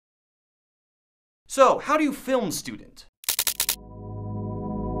So, how do you film student?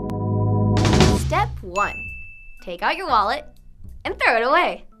 Step 1. Take out your wallet and throw it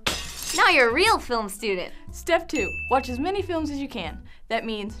away. Now you're a real film student. Step 2. Watch as many films as you can. That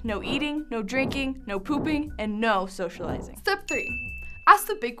means no eating, no drinking, no pooping, and no socializing. Step 3. Ask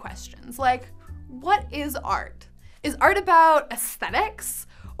the big questions, like, what is art? Is art about aesthetics?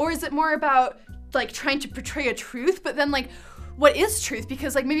 Or is it more about, like, trying to portray a truth? But then, like, what is truth?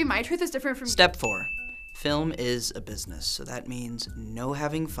 Because, like, maybe my truth is different from... Step 4. Film is a business, so that means no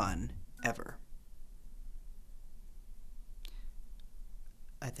having fun, ever.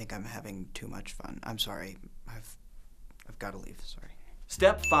 I think I'm having too much fun. I'm sorry. I've got to leave, sorry.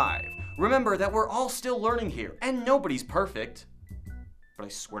 Step 5. Remember that we're all still learning here, and nobody's perfect. But I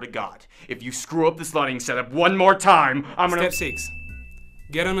swear to God, if you screw up this lighting setup one more time, I'm gonna... Step 6.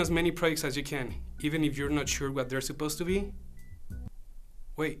 Get on as many projects as you can, even if you're not sure what they're supposed to be.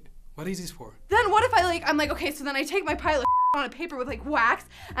 Wait, what is this for? Then what if I'm like, okay, so then I take my pile of on a paper with like wax,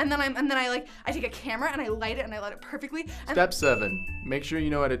 and then I take a camera and I light it perfectly. And Step 7. Make sure you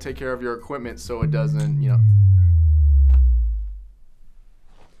know how to take care of your equipment so it doesn't,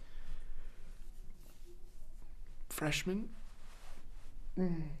 Freshman?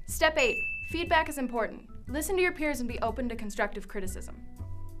 Step 8. Feedback is important. Listen to your peers and be open to constructive criticism.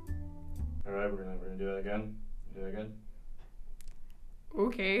 All right, we're gonna do that again. Do that again.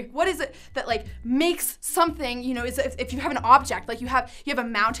 Okay. What is it that like makes something, is if you have an object, like you have a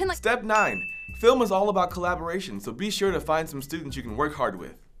mountain, like... Step 9. Film is all about collaboration, so be sure to find some students you can work hard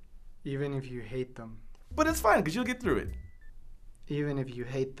with. Even if you hate them. But it's fine, because you'll get through it. Even if you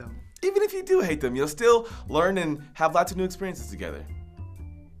hate them. Even if you do hate them, you'll still learn and have lots of new experiences together.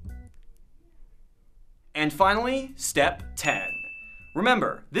 And finally, step 10.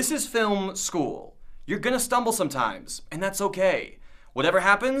 Remember, this is film school. You're gonna stumble sometimes, and that's okay. Whatever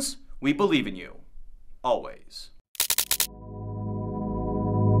happens, we believe in you. Always.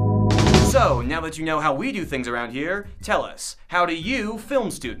 So, now that you know how we do things around here, tell us, how do you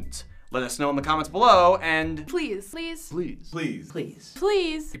film student? Let us know in the comments below, and... Please. Please. Please.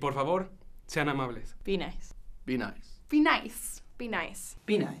 Y por favor, sean amables. Be nice. Be nice. Be nice. Be nice.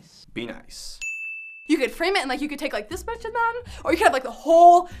 Be nice. You could frame it and like you could take like this much of them, or you could have like the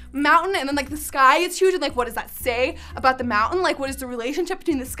whole mountain and then like the sky is huge and like what does that say about the mountain? Like what is the relationship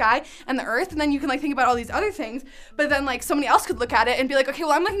between the sky and the earth? And then you can like think about all these other things, but then like somebody else could look at it and be like, okay,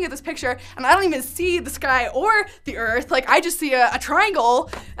 well I'm looking at this picture and I don't even see the sky or the earth. Like I just see a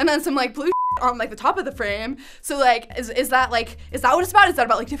triangle and then some like blue on like the top of the frame. So like is that what it's about? Is that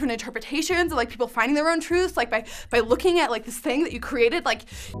about like different interpretations of like people finding their own truths like by looking at like this thing that you created? Like